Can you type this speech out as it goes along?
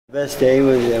Best day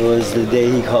was the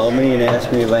day he called me and asked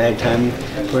me if I had time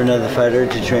for another fighter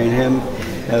to train him.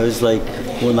 That was like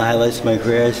one of the highlights of my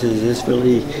career. I said, is this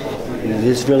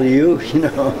really you? You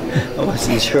know, I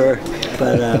wasn't sure,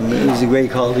 but it was a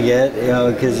great call to get, you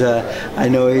know, because I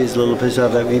know he's a little pissed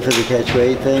off at me for the catch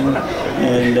weight thing,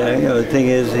 and you know, the thing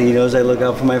is, he knows I look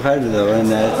out for my fighter though,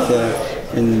 and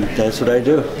that's what I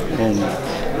do, and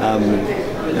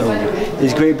you know,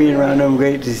 it's great being around him.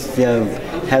 Great to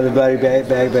have the body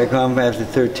back on after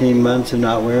 13 months of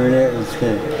not wearing it. It's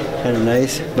kind of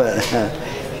nice, but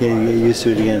get used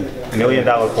to it again. $1 million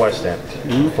question.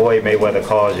 Floyd Mayweather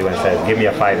calls you and says, give me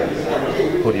a fighter.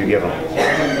 Who do you give him?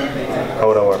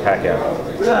 Cotto or Pacquiao?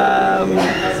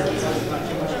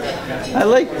 I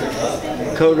like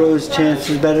Cotto's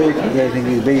chances better because I think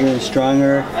he's bigger and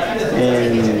stronger,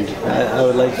 and I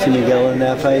would like to see Miguel in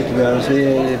that fight, to be honest with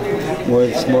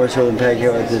you, more so than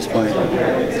Pacquiao at this point.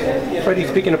 Freddie,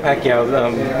 speaking of Pacquiao,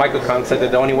 Michael Kahn said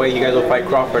that the only way you guys will fight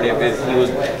Crawford if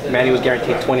Manny was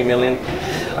guaranteed $20 million.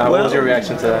 What was your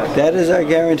reaction to that? That is our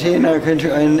guarantee in our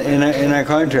in our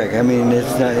contract. I mean,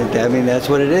 it's not. I mean, that's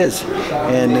what it is.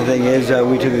 And the thing is,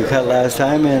 we took a cut last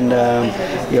time, and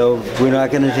you know, we're not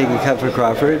going to take a cut for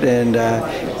Crawford. And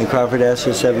Crawford asked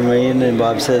for $7 million, and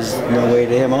Bob says no way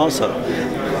to him also.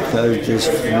 So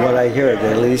just what I heard,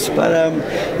 at least. But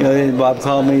you know, Bob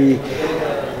called me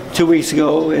 2 weeks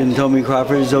ago and told me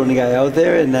Crawford is the only guy out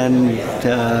there, and then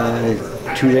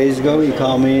 2 days ago he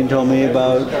called me and told me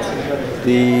about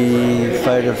the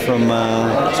fighter from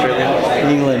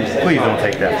England. Please don't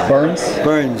take that. Burns?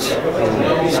 Burns.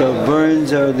 So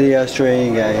Burns or the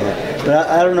Australian guy. But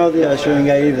I don't know the Australian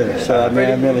guy either, so I mean,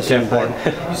 I've never seen him fight.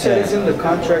 You said it's in the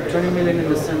contract, $20 million, in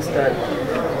the sense that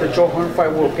the Joe Horn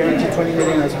fight will guarantee $20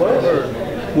 million as well, or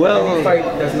any fight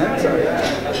that's necessary?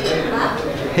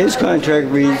 His contract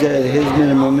reads that his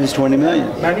minimum is $20 million.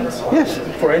 Manny's? Yes.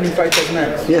 For any fight that's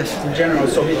next? Yes. In general,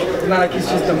 so it's not like he's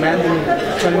just demanding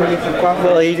 $20 million from Crawford?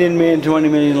 Well, he didn't demand $20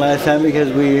 million last time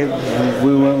because we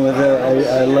went with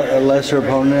a lesser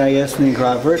opponent, I guess, than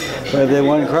Crawford. But if they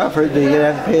want Crawford, they're going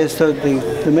to have to pay us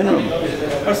the minimum.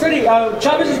 Freddie,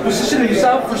 Chavez is positioning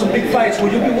himself for some big fights.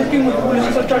 Will you be working with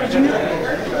Chavez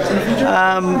Jr.?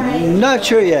 Not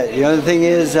sure yet. You know, the thing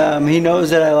is, he knows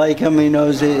that I like him. He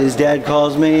knows that his dad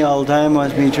calls me all the time,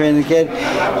 wants me to train the kid.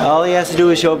 All he has to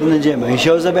do is show up in the gym. He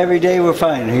shows up every day, we're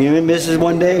fine. If he misses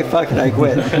one day, fuck it, I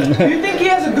quit. Do you think he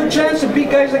has a good chance to beat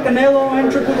guys like Canelo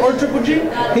and Triple G?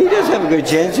 He does have a good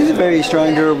chance. He's a very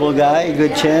strong, durable guy, a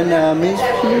good chin.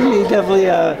 He definitely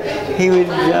he would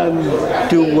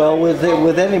do well with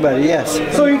anybody. Yes.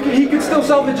 So he could still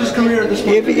salvage his career at this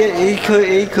point.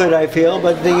 He could. I feel,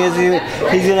 but the thing is,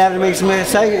 he's gonna have to make some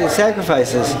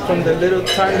sacrifices. From the little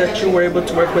time that you were able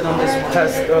to work with on this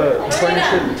past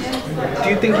partnership, do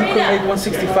you think he could make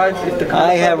 165 if the?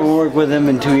 I haven't worked with him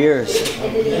in 2 years.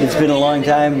 It's been a long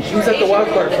time. He was at the wild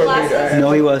card for a bit.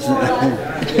 No, he wasn't.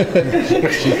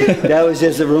 That was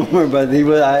just a rumor, but he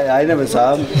was. I never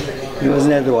saw him. He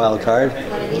wasn't at the wild card.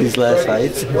 These last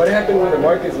fights. What happened with the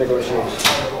Marcus negotiations?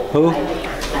 Who?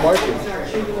 Marcus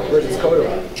versus Cotto.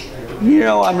 You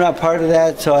know, I'm not part of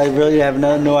that, so I really have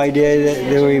no idea that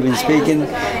they were even speaking.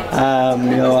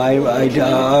 You know, I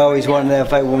always wanted that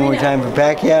fight one more time for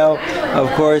Pacquiao, of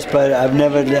course, but I've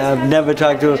never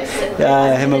talked to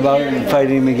him about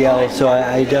fighting Miguel. So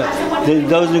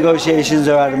those negotiations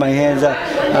are out of my hands.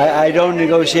 I don't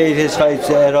negotiate his fights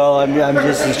at all. I'm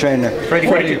just his trainer. Freddie,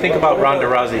 what did you think about Ronda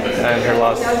Rousey and her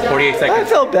loss? 48 seconds. I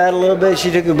felt bad a little bit. She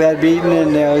took a bad beating,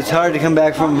 and it's hard to come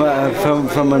back from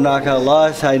a knockout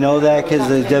loss. I know that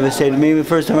because it devastated me the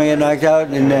first time I got knocked out,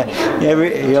 and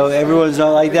everyone's not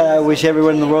like that. I wish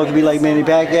everyone in the world could be like Manny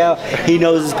Pacquiao. He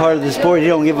knows it's part of the sport. He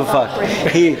don't give a fuck.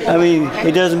 I mean,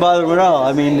 it doesn't bother him at all.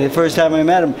 I mean, the first time I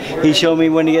met him, he showed me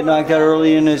when he got knocked out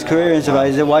early in his career and stuff.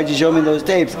 I said, "Why'd you show me those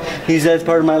tapes?" He said, "That's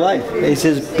part of my life." He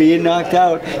says, "Being knocked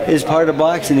out is part of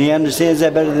boxing." He understands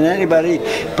that better than anybody,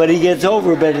 but he gets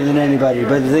over better than anybody.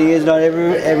 But the thing is, not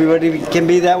everybody can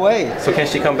be that way. So can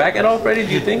she come back at all, Freddie?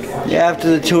 Do you think? Yeah, after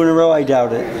the 2 in a row, I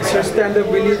doubt it. Is her stand-up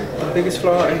really the biggest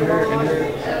flaw in her?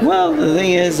 Well, the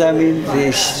thing is, I mean,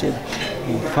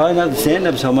 probably not the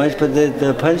stand-up so much, but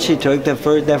the punch she took, that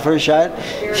first shot,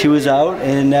 she was out,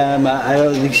 and I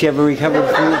don't think she ever recovered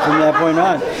from that point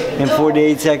on. In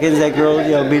 48 seconds, that girl,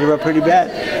 beat her up pretty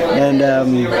bad. And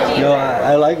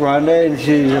I like Ronda, and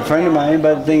she's a friend of mine.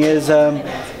 But the thing is,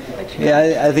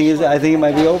 yeah, I think it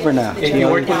might be over now. If you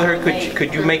worked with her,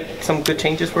 could you make some good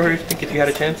changes for her? Think if you had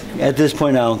a chance? At this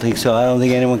point, I don't think so. I don't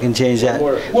think anyone can change that.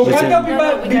 Will Pacquiao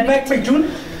be back by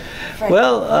June?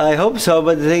 Well, I hope so,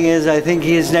 but the thing is, I think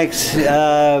his next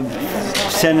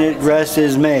Senate rest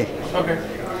is May. Okay.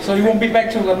 So you won't be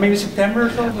back till maybe September or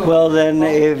so? Well, then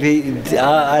if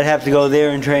I'd have to go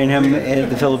there and train him in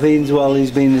the Philippines while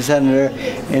he's being the senator,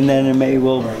 and then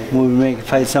we'll make a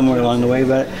fight somewhere along the way.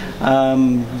 But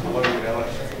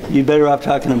you'd better off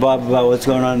talking to Bob about what's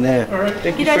going on there. All right.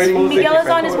 Thank You you, guys, Freddie. Miguel is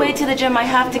on his way to the gym. I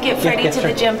have to get Freddie to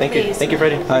the gym, Thank you. please. Thank you,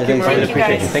 Freddie. All right, thanks. Thank you,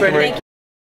 guys. Thank you, Marie.